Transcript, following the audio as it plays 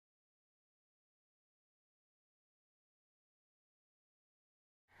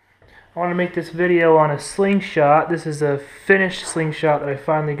I want to make this video on a slingshot. This is a finished slingshot that I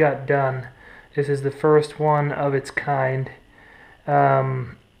finally got done. This is the first one of its kind.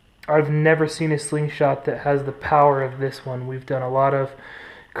 I've never seen a slingshot that has the power of this one. We've done a lot of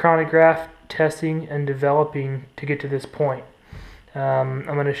chronograph testing and developing to get to this point. I'm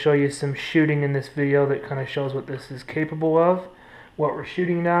going to show you some shooting in this video that kind of shows what this is capable of, what we're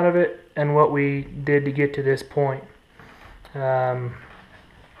shooting out of it, and what we did to get to this point.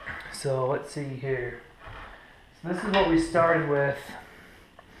 So let's see here. So this is what we started with.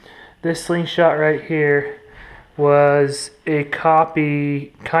 This slingshot right here was a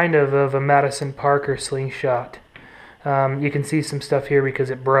copy kind of a Madison Parker slingshot. You can see some stuff here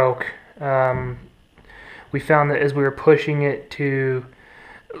because it broke. We found that as we were pushing it to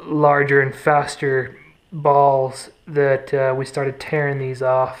larger and faster balls that we started tearing these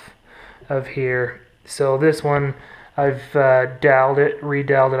off of here. So this one, I've doweled it,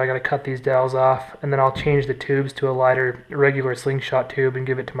 redoweled it. I got to cut these dowels off, and then I'll change the tubes to a lighter, regular slingshot tube and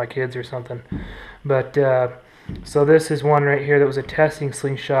give it to my kids or something. But so this is one right here that was a testing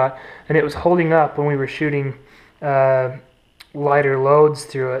slingshot, and it was holding up when we were shooting lighter loads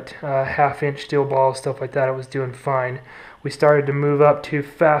through it, half-inch steel balls, stuff like that. It was doing fine. We started to move up to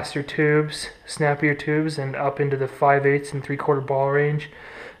faster tubes, snappier tubes, and up into the 5/8 and 3/4 ball range,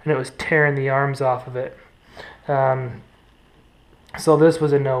 and it was tearing the arms off of it. So this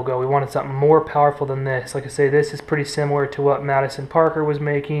was a no-go. We wanted something more powerful than this. Like I say, this is pretty similar to what Madison Parker was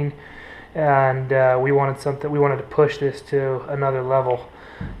making, and we wanted to push this to another level.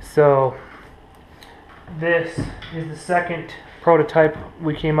 So this is the second prototype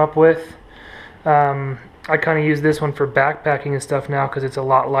we came up with. I kind of use this one for backpacking and stuff now because it's a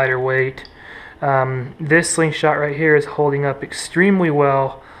lot lighter weight. This slingshot right here is holding up extremely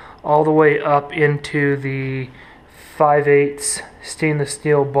well all the way up into the 5/8 stainless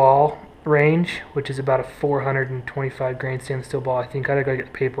steel ball range, which is about a 425 grain stainless steel ball. I think I gotta get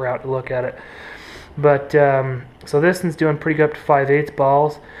the paper out to look at it. But so this one's doing pretty good up to 5/8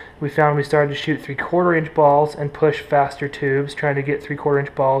 balls. We found we started to shoot 3/4 inch balls and push faster tubes, trying to get 3/4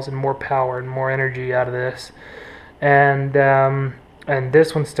 inch balls and more power and more energy out of this. And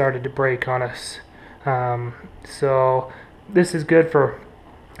this one started to break on us. So this is good for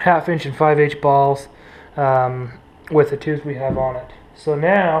 1/2 inch and 5/8 balls with the tubes we have on it. So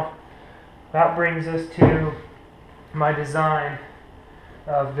now that brings us to my design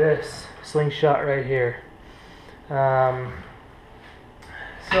of this slingshot right here. So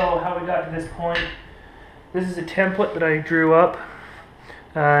how we got to this point, this is a template that I drew up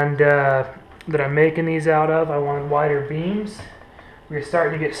and that I'm making these out of. I wanted wider beams. We were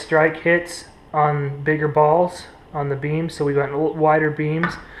starting to get strike hits on bigger balls on the beams, so we went wider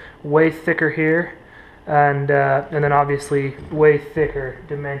beams, way thicker here, and then obviously way thicker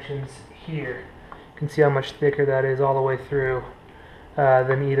dimensions here. You can see how much thicker that is all the way through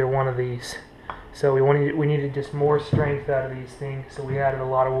than either one of these. So we needed just more strength out of these things, so we added a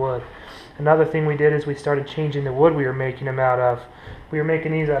lot of wood. Another thing we did is we started changing the wood we were making them out of. We were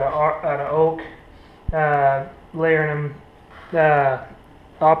making these out of oak, layering them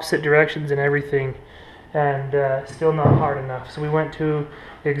opposite directions and everything, and still not hard enough. So we went to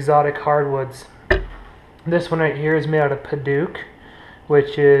exotic hardwoods. This one right here is made out of Paduke,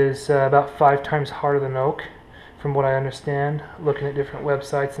 which is about 5 times harder than oak, from what I understand, looking at different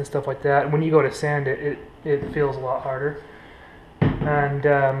websites and stuff like that. When you go to sand it, it feels a lot harder. And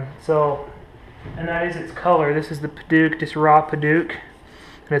and that is its color. This is the Paduke, just raw Paduke,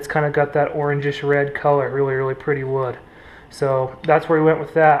 and it's kind of got that orangish red color, really, really pretty wood. So that's where we went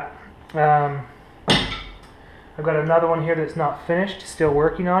with that. I've got another one here that's not finished, still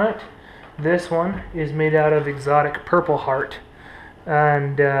working on it. This one is made out of exotic Purple Heart.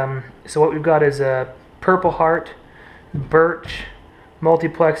 And so what we've got is a Purple Heart, birch,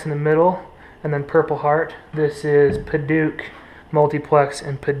 multiplex in the middle, and then Purple Heart. This is Paduke, multiplex,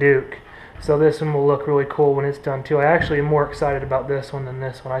 and Paduke. So this one will look really cool when it's done too. I actually am more excited about this one than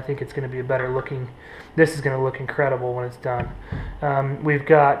this one. I think it's going to be a better looking, this is going to look incredible when it's done. We've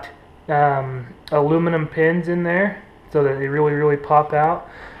got aluminum pins in there so that they really, really pop out.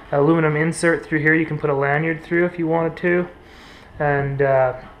 Aluminum insert through here you can put a lanyard through if you wanted to. And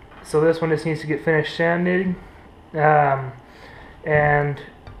so this one just needs to get finished sanding.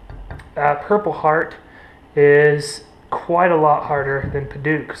 Purple Heart is quite a lot harder than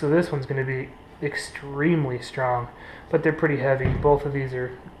Paduke, so this one's going to be extremely strong, but they're pretty heavy. Both of these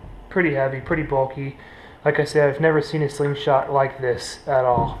are pretty heavy, pretty bulky. Like I said, I've never seen a slingshot like this at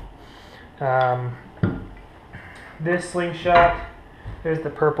all. This slingshot, there's the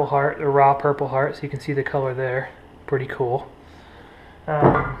Purple Heart, the raw Purple Heart, so you can see the color there. Pretty cool.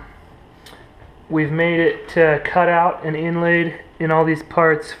 we've made it cut out and inlaid in all these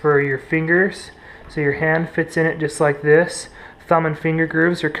parts for your fingers, so your hand fits in it just like this. Thumb and finger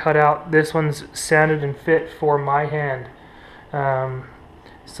grooves are cut out. This one's sanded and fit for my hand,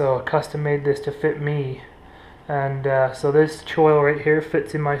 so I custom made this to fit me. And so this choil right here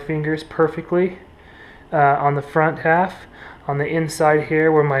fits in my fingers perfectly on the front half. On the inside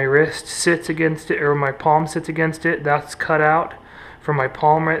here where my wrist sits against it, or my palm sits against it, that's cut out for my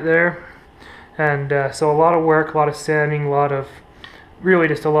palm right there. And so a lot of work, a lot of sanding, really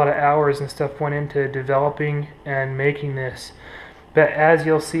just a lot of hours and stuff went into developing and making this. But as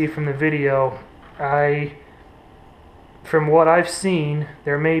you'll see from the video, from what I've seen,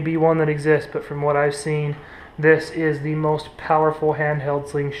 there may be one that exists, but from what I've seen, this is the most powerful handheld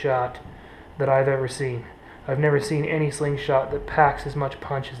slingshot that I've ever seen. I've never seen any slingshot that packs as much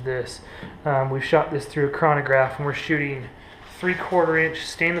punch as this. We've shot this through a chronograph, and we're shooting 3/4 inch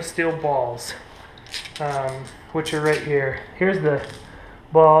stainless steel balls, which are right here. Here's the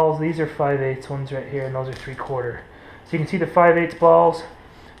balls. These are 5/8 ones right here, and those are 3/4. So you can see the 5/8 balls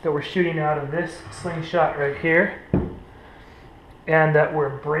that we're shooting out of this slingshot right here, and that we're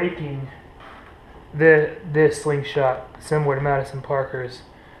breaking this slingshot, similar to Madison Parker's.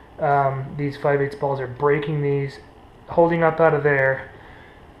 These 5/8 balls are breaking these, holding up out of there,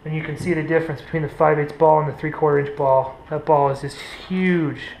 and you can see the difference between the 5/8 ball and the 3/4 inch ball. That ball is just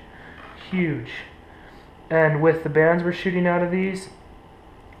huge, huge. And with the bands we're shooting out of these,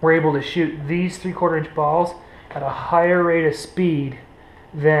 we're able to shoot these 3/4 inch balls at a higher rate of speed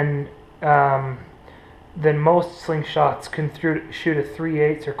than most slingshots can shoot a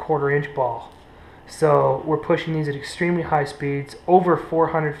 3/8 or 1/4 inch ball. So we're pushing these at extremely high speeds, over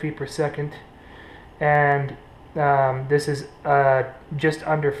 400 feet per second, and this is just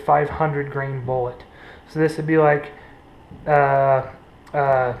under 500 grain bullet. So this would be like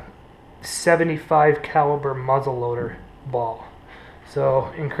 75 caliber muzzleloader ball.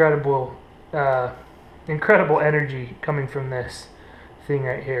 So incredible energy coming from this thing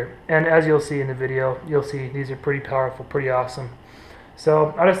right here. And as you'll see in the video, you'll see these are pretty powerful, pretty awesome.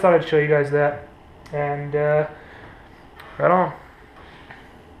 So I just thought I'd show you guys that. And right on.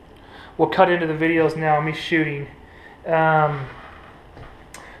 We'll cut into the videos now, me shooting.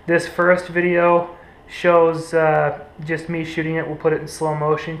 This first video shows just me shooting it. We'll put it in slow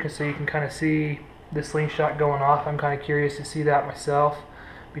motion so you can kind of see the slingshot going off. I'm kind of curious to see that myself.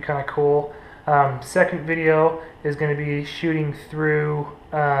 Be kind of cool. Second video is going to be shooting through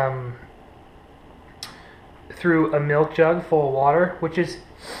a milk jug full of water, which is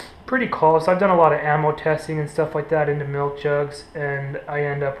pretty close. I've done a lot of ammo testing and stuff like that into milk jugs, and I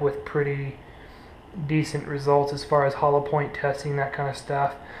end up with pretty decent results as far as hollow point testing, that kind of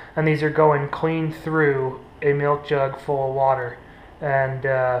stuff. And these are going clean through a milk jug full of water, and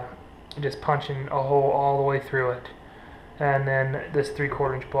just punching a hole all the way through it. And then this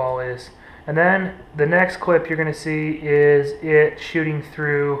 3/4 inch ball is. And then the next clip you're going to see is it shooting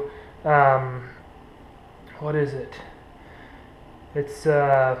through, what is it? It's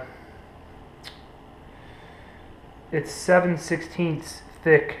 7/16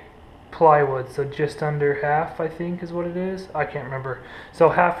 thick plywood, so just under half, I think is what it is. I can't remember. So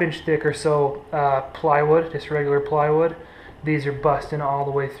 1/2 inch thick or so plywood, just regular plywood. These are busting all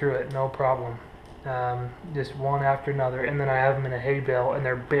the way through it, no problem. Just one after another. And then I have them in a hay bale, and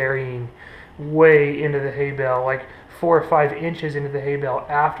they're burying way into the hay bale, like 4 or 5 inches into the hay bale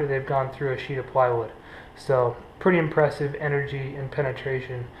after they've gone through a sheet of plywood. So pretty impressive energy and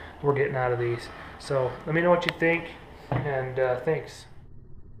penetration we're getting out of these. So let me know what you think, and thanks.